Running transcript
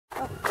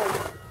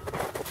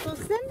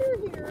Cinder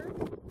here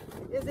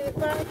is a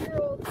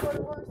 5-year-old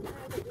quarter horse mare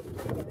that just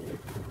came in.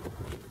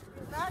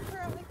 She's not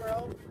currently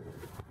broke.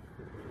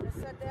 Just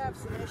said to have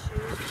some issues.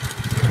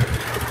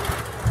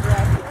 We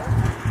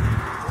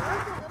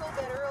worked a little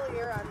bit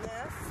earlier on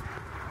this.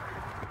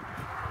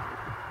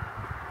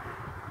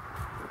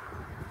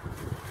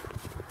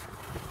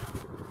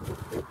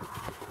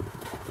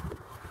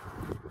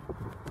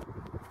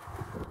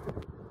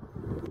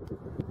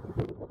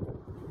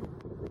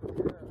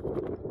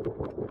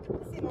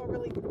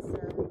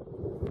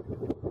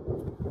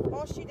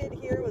 All she did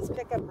here was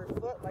pick up her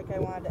foot like I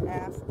wanted to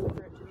ask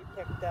for it to be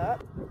picked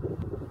up.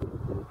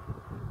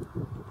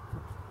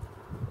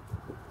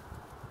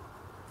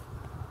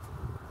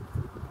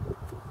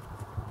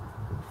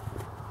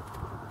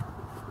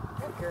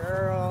 Good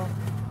girl.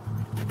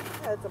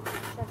 That's a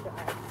check it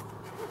out.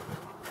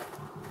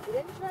 We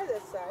didn't try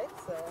this side,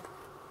 so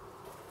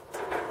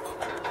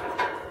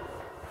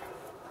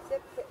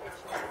sit, sit,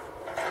 itchy.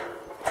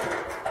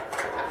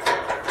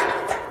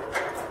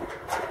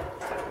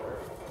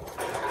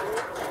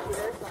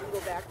 Go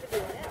back to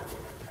doing it.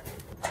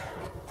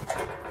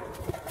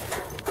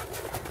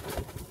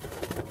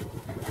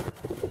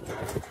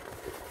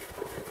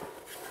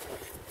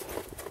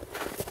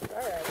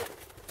 Alright.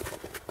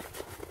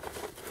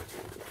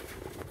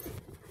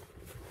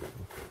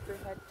 Her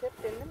head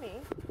tipped into me.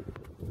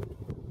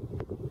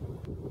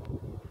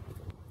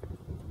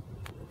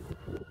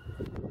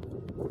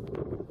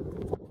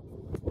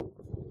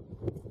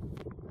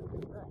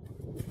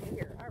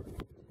 Here, alright.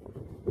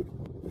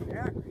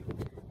 Alright.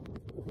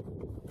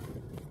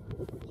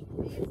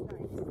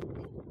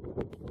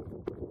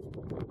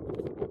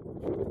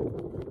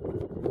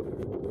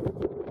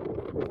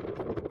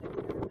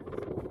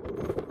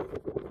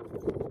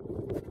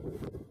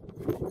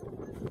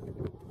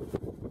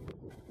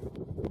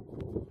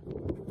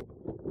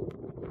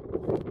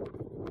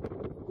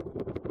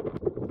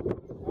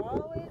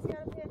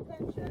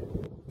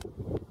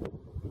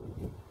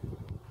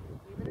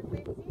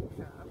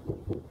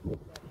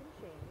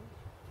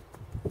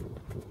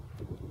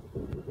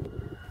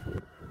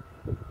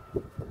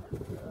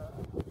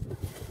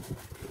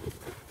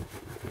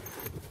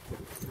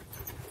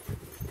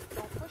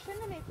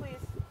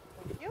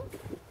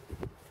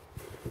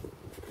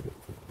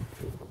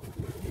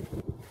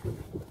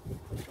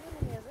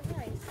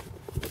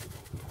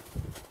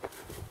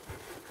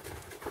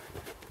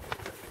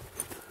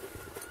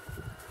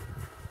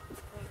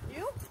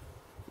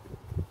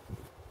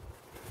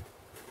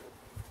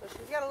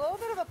 She's got a little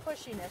bit of a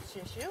pushiness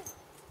issue,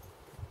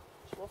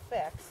 which we'll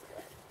fix.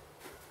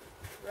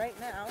 Right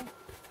now,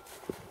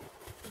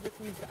 she just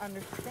needs to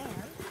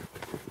understand.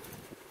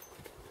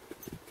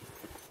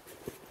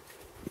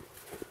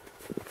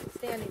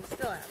 Standing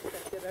still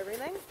aspect of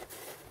everything.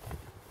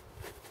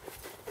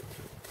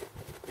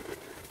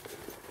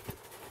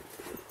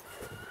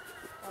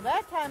 Well,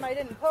 that time I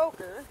didn't poke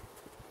her.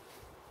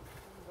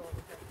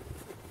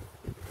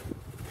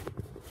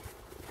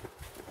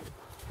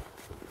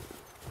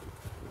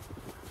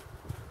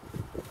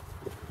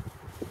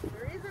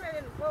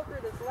 Poke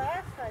her this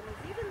last time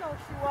is even though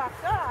she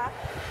walked off,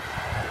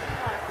 you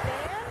want to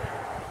stand,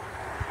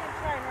 she's going to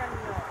try and run you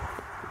over.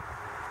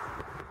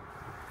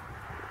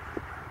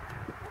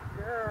 Good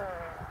girl.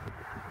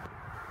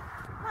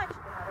 Much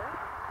better.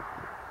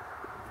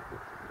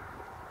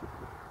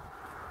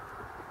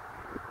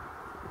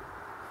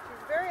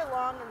 She's very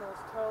long in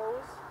those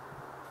toes,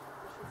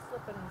 so she's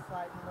slipping and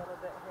sliding a little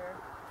bit here.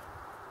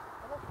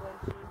 A little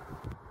flinchy.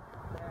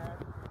 Not bad.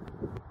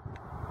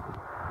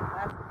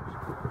 That's for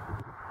sure.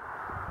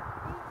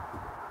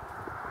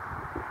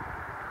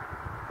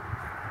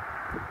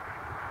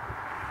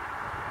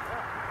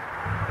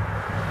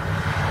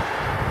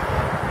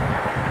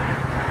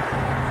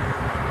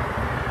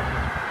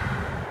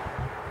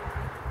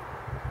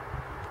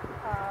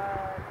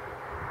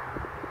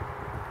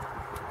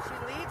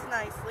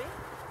 Nicely.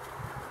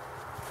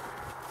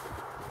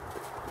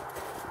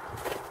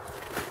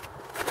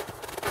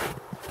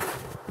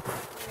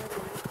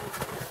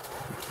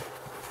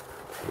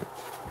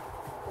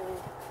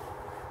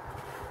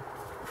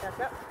 Back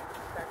up,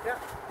 back up,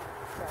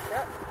 back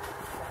up,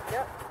 back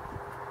up.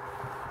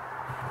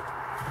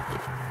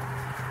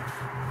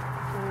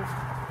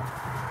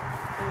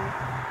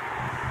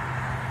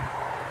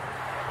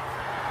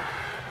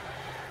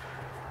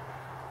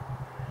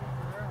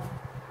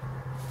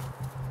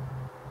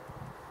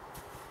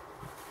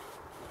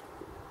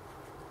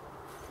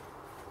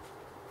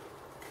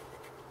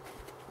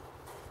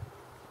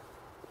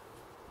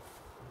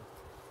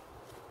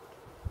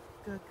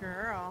 Good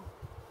girl.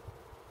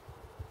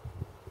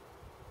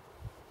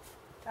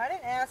 I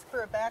didn't ask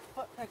for a back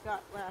foot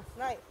pickup last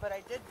night, but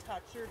I did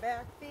touch your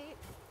back feet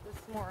this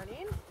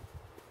morning.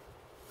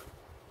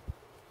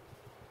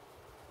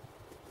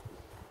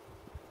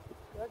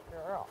 Good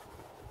girl.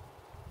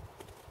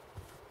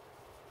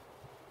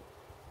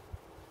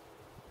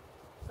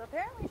 So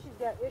apparently she's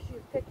got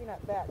issues picking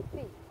up back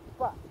feet,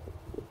 but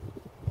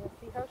we'll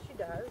see how she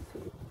does.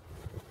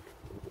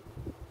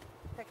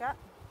 Pick up.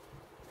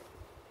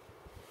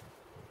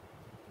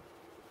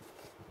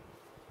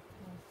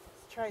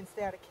 try and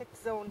stay out of kick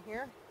zone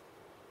here.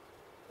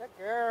 Good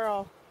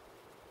girl.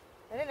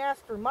 I didn't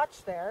ask for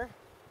much there.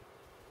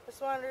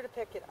 Just wanted her to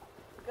pick it up.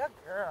 Good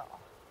girl.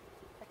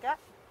 Pick up.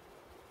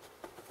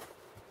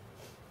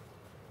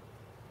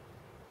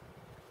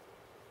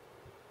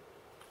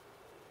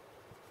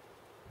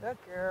 Good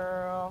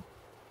girl.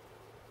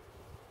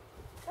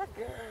 Good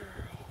girl.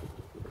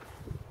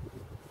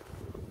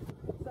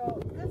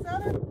 So this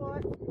other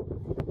foot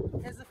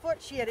is the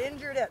foot she had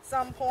injured at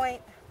some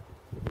point.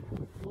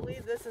 I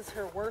believe this is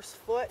her worst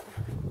foot.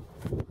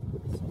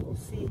 So we'll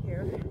see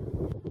here.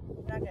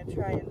 I'm not going to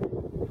try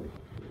and...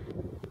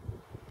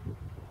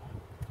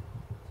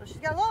 So she's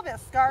got a little bit of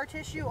scar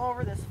tissue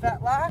over this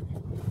fetlock,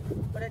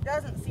 but it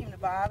doesn't seem to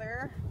bother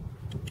her.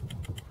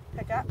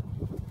 Pick up.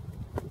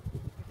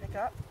 Pick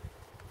up.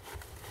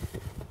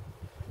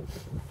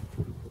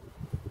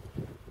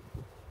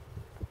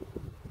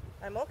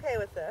 I'm okay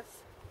with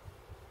this.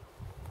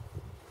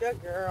 Good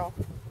girl.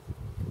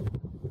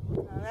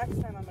 Now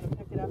next time I'm going to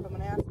pick it up, I'm going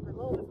to ask for a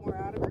little bit more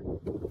out of her.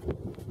 Good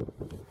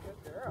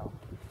girl.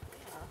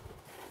 Yeah.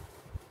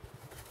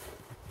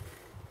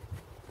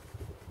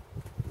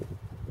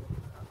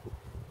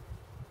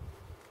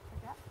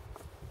 Pick up.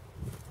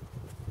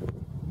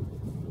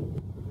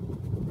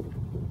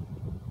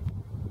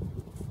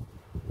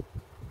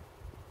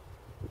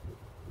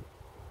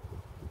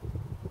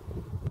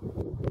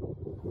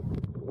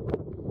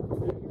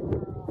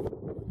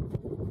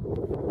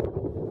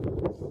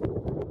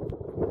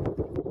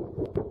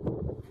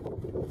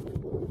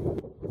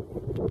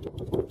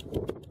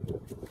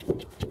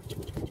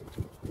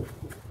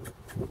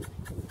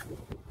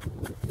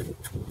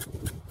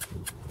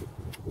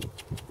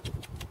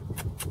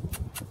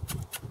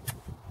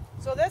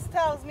 So this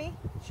tells me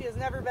she has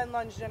never been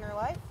lunged in her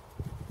life.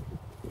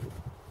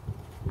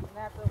 And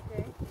that's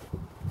okay.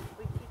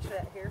 We teach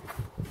that here.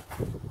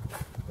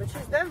 But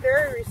she's been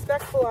very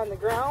respectful on the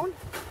ground.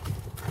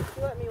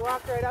 She let me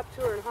walk right up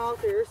to her and halt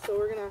her, so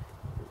we're going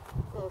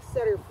to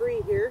set her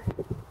free here.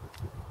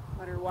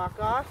 Let her walk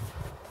off.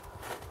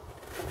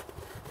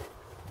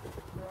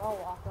 Let her all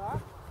walk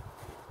off.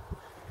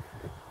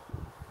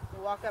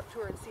 We'll walk up to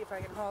her and see if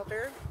I can halt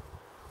her.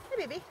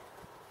 Hey, baby.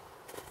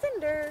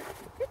 Cinder.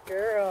 Good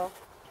girl.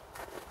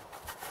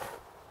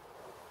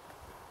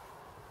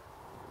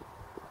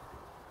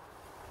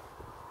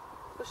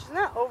 So she's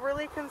not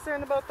overly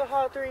concerned about the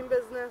haltering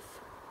business.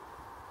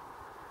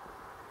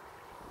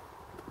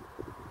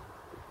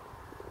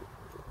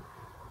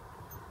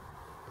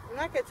 I'm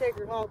not going to take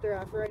her halter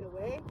off right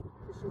away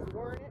because she's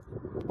worn it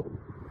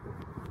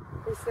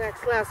this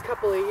last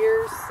couple of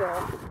years, so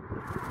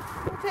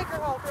we'll take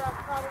her halter off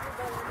probably by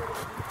the end of the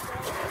week.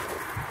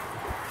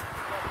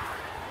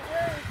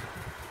 Very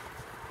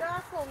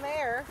docile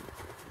mare.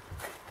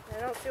 I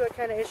don't see what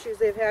kind of issues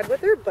they've had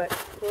with her, but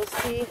we'll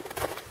see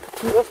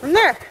and go from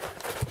there.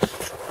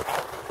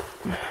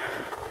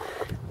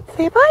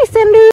 Say bye, Cinder.